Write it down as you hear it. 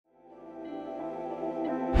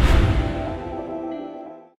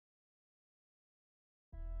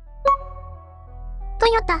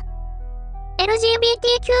LGBTQ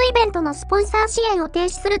イベントのスポンサー支援を停止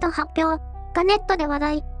すると発表がネットで話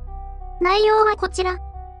題。内容はこちら。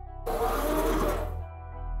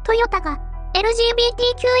トヨタが LGBTQ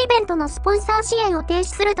イベントのスポンサー支援を停止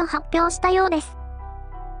すると発表したようです。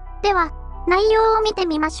では、内容を見て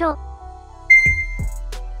みましょう。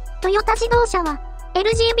トヨタ自動車は LGBTQ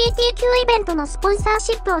イベントのスポンサー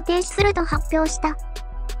シップを停止すると発表した。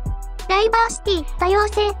ダイバーシティ、多様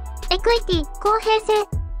性、エクイティ、公平性、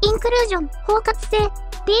インクルージョン、包括性、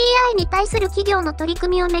DEI に対する企業の取り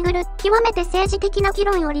組みをめぐる極めて政治的な議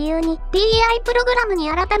論を理由に DEI プログラムに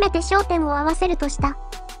改めて焦点を合わせるとした。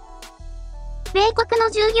米国の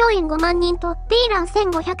従業員5万人とディーラ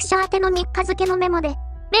ー1500社宛ての3日付のメモで、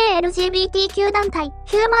米 LGBTQ 団体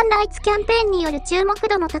ヒューマンライツキャンペーンによる注目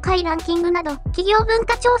度の高いランキングなど企業文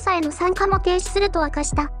化調査への参加も停止すると明か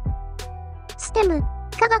した。STEM、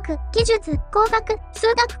科学、技術、工学、数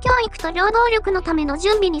学教育と労働力のための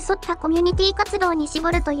準備に沿ったコミュニティ活動に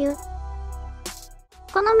絞るという。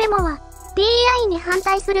このメモは、DEI に反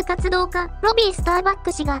対する活動家、ロビー・スターバッ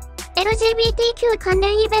ク氏が、LGBTQ 関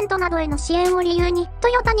連イベントなどへの支援を理由に、ト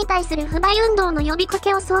ヨタに対する不買運動の呼びか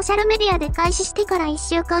けをソーシャルメディアで開始してから1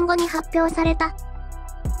週間後に発表された。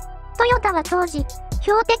トヨタは当時、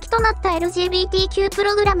標的となった LGBTQ プ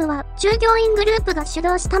ログラムは従業員グループが主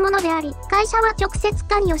導したものであり、会社は直接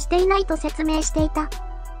関与していないと説明していた。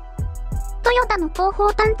トヨタの広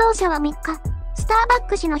報担当者は3日、スターバッ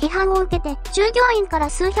ク氏の批判を受けて、従業員から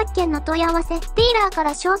数百件の問い合わせ、ディーラーか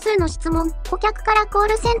ら少数の質問、顧客からコー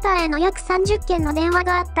ルセンターへの約30件の電話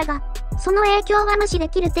があったが、その影響は無視で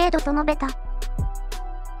きる程度と述べた。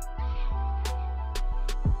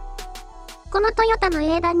このトヨタの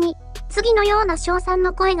英断に、次のような称賛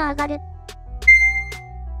の声が上がる。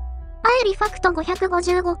あえりファクト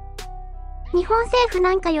555。日本政府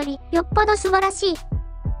なんかよりよっぽど素晴らしい。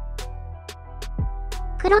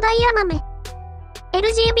黒ダイヤ豆。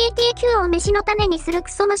LGBTQ を飯の種にする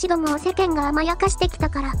クソ虫どもを世間が甘やかしてきた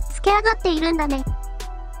から、つけ上がっているんだね。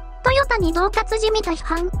トヨタに恫喝じみた批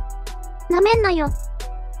判。なめんなよ。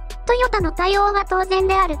トヨタの対応は当然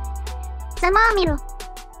である。ざまあみろ。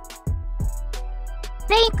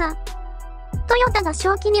レイカ。トヨタが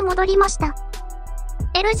正気に戻りました。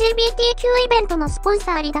LGBTQ イベントのスポン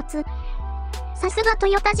サー離脱。さすがト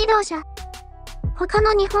ヨタ自動車。他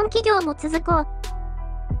の日本企業も続こう。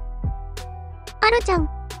あるちゃん。も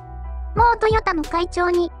うトヨタの会長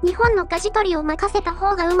に日本の舵取りを任せた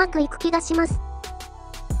方がうまくいく気がします。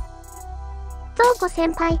東子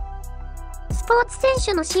先輩。スポーツ選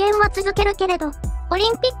手の支援は続けるけれど、オリ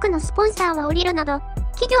ンピックのスポンサーは降りるなど、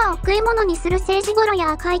企業を食い物にする政治ゴロ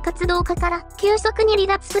や赤い活動家から急速に離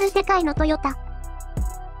脱する世界のトヨタ。あ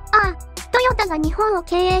あ、トヨタが日本を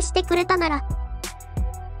経営してくれたなら。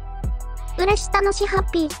嬉し楽しハ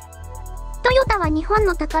ッピー。トヨタは日本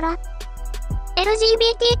の宝。LGBT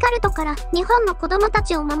カルトから日本の子供た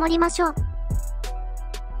ちを守りましょう。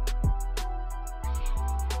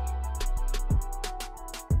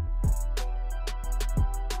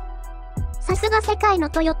さすが世界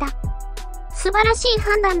のトヨタ。素晴らしい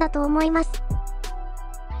判断だと思います。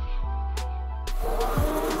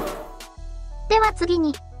では次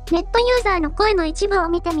に、ネットユーザーの声の一部を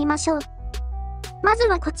見てみましょう。まず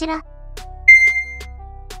はこちら。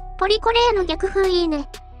ポリコレへの逆風いいね。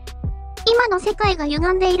今の世界が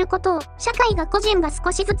歪んでいることを、社会が個人が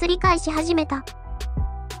少しずつ理解し始めた。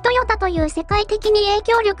トヨタという世界的に影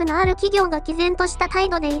響力のある企業が毅然とした態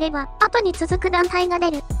度でいれば、後に続く団体が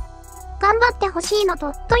出る。頑張ってほしいの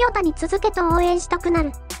と、トヨタに続けと応援したくな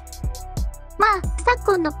る。まあ、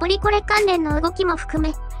昨今のポリコレ関連の動きも含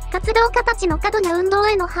め、活動家たちの過度な運動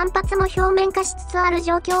への反発も表面化しつつある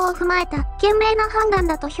状況を踏まえた、賢明な判断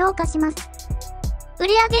だと評価します。売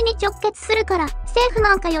上に直結するから、政府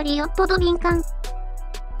なんかよりよっぽど敏感。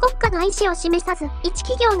国家が意思を示さず、一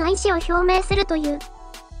企業が意思を表明するという。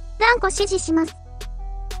断固支持します。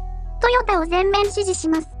トヨタを全面支持し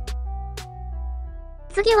ます。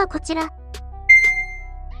次はこちら。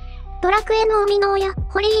ドラクエの生みの親、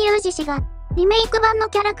堀井雄二氏が、リメイク版の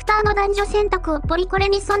キャラクターの男女選択をポリコレ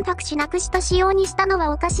に忖度しなくした仕様にしたの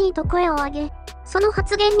はおかしいと声を上げ、その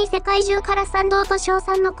発言に世界中から賛同と称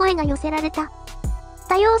賛の声が寄せられた。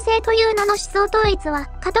多様性という名の思想統一は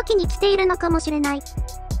過渡期に来ているのかもしれない。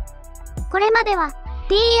これまでは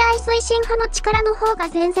DEI 推進派の力の方が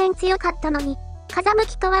全然強かったのに、風向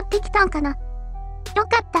き変わってきたんかな。よ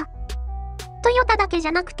かった。トヨタだけじ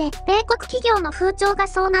ゃなくて、米国企業の風潮が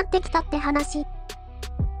そうなってきたって話。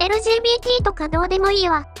LGBT とかどうでもいい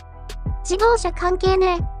わ。自動車関係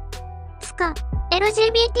ねえ。つか、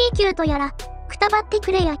LGBTQ とやら、くたばって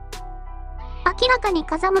くれや。明らかに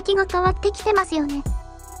風向きが変わってきてますよね。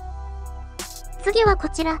次はこ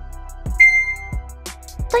ちら。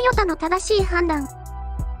トヨタの正しい判断。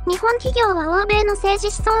日本企業は欧米の政治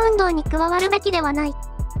思想運動に加わるべきではない。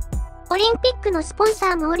オリンピックのスポン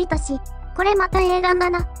サーも降りたし、これまた英断だ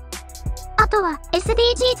な。あとは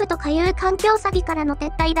SDGs とかいう環境詐欺からの撤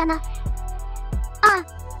退だな。あ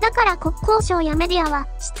あ、だから国交省やメディアは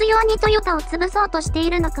執拗にトヨタを潰そうとしてい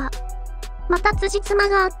るのか。また辻褄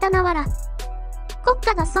があったなわら。国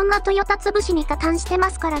家がそんなトヨタ潰しに加担してま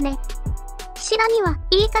すからね。岸田には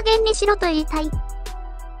いい加減にしろと言いたい。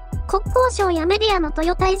国交省やメディアのト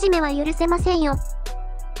ヨタいじめは許せませんよ。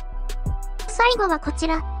最後はこち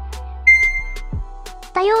ら。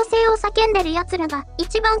多様性を叫んでる奴らが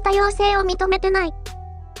一番多様性を認めてない。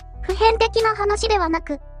普遍的な話ではな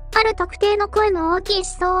く、ある特定の声の大きい思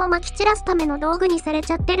想を撒き散らすための道具にされ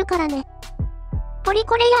ちゃってるからね。ポリ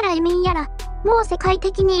コレやら移民やら、もう世界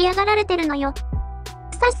的に嫌がられてるのよ。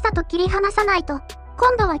さっさと切り離さないと、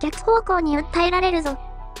今度は逆方向に訴えられるぞ。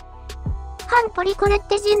反ポリコレっ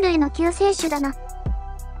て人類の救世主だな。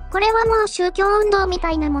これはもう宗教運動み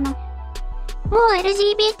たいなもの。もう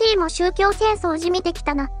LGBT も宗教戦争じみてき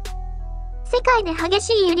たな。世界で激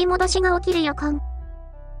しい揺り戻しが起きる予感。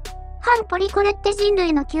反ポリコレって人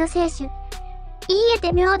類の救世主。言え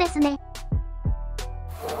て妙ですね。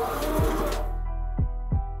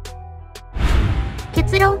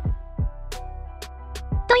結論。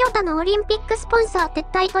トヨタのオリンピックスポンサー撤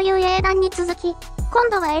退という英断に続き、今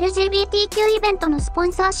度は LGBTQ イベントのスポ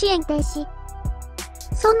ンサー支援停止。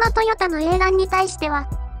そんなトヨタの英断に対しては、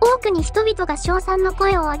多くに人々が称賛の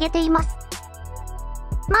声を上げています。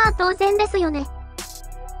まあ当然ですよね。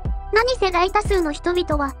何せ大多数の人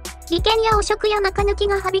々は、利権や汚職や中抜き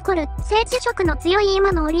がはびこる政治色の強い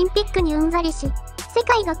今のオリンピックにうんざりし、世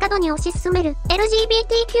界が過度に推し進める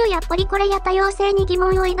LGBTQ やポリコレや多様性に疑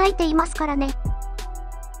問を抱いていますからね。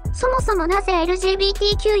そもそもなぜ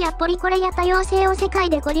LGBTQ やポリコレや多様性を世界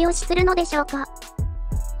でご利用しするのでしょうか。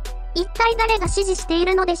一体誰が支持してい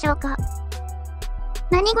るのでしょうか。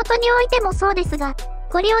何事においてもそうですが、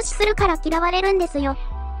ご利用しするから嫌われるんですよ。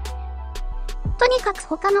とにかく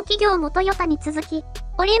他の企業もトヨタに続き、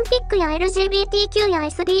オリンピックや LGBTQ や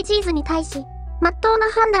SDGs に対し、真っ当な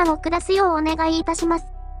判断を下すようお願いいたします。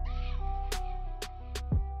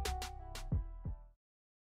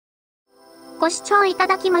ご視聴いた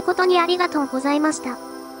だき誠にありがとうございました。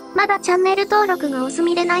まだチャンネル登録がお済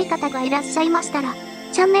みでない方がいらっしゃいましたら、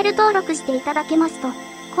チャンネル登録していただけますと、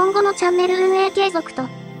今後のチャンネル運営継続と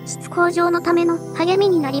質向上のための励み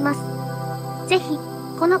になります。ぜひ、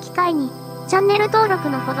この機会にチャンネル登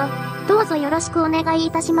録のほど、どうぞよろしくお願い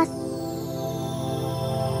いたします。